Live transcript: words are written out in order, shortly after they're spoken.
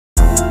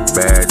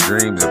Bad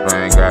dreams if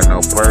I ain't got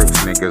no perks.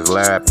 Niggas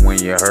laugh when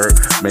you hurt.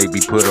 Maybe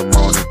put them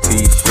on a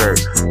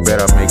t-shirt. Bet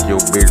I make your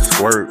bitch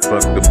squirt.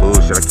 Fuck the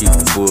bullshit, I keep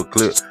the full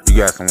clip.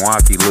 You got some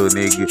wacky little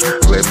nigga,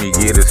 let me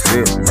get a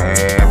sip,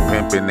 man.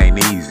 Pimpin' ain't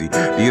easy.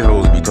 These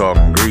hoes be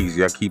talking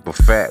greasy. I keep a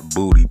fat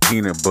booty,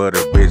 peanut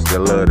butter bitch that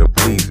love to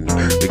please me.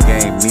 The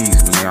game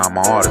needs me, I'm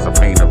an artist. I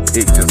paint up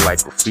pictures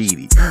like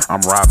graffiti.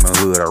 I'm Robin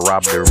Hood, I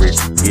rob the rich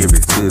and give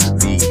it to the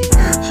needy.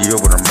 She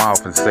open her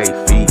mouth and say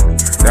feed me.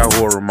 That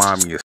whore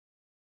remind me of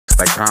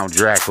like Count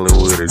Dracula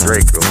with a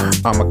Draco.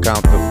 I'ma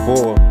count to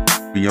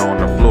 4. Be on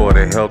the floor,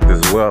 the health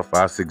is wealth.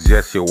 I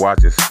suggest you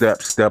watch a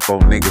step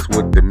on niggas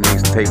with the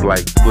mixtape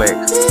like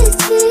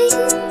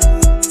Flex.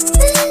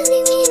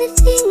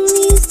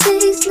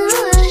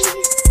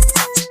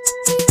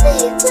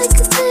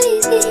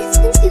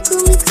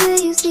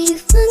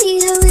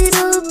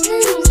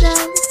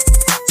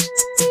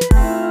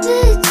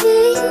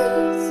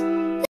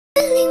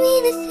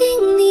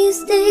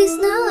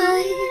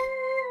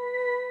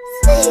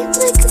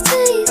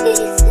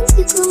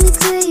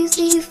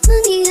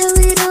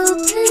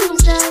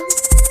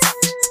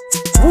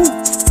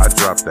 I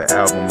dropped the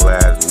album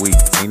last week.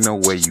 Ain't no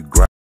way you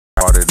grind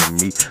harder than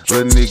me.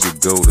 Let nigga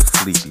go to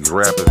sleep. These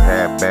rappers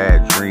have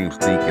bad dreams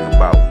thinking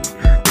about me.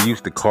 They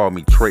used to call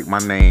me Trake. My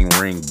name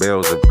ring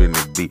bells up in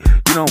the beat.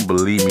 You don't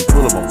believe me?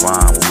 Pull up a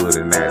Vinewood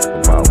and ask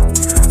about me.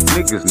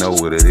 Niggas know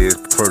what it is.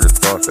 Prefer the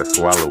thoughts that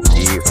swallow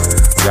kids.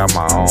 Got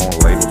my own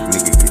labels.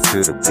 Nigga get to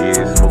the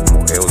biz. Smoke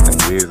more L's than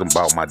biz. I'm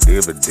about my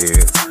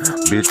dividends.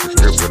 Bitch is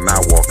stripping. I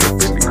walk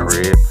up in the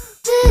crib.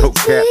 No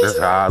cap. That's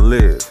how I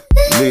live.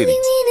 Liddy.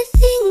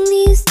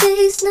 These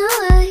days now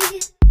I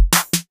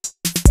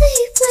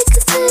sleep like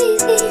a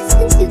baby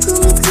since you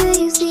call me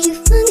crazy.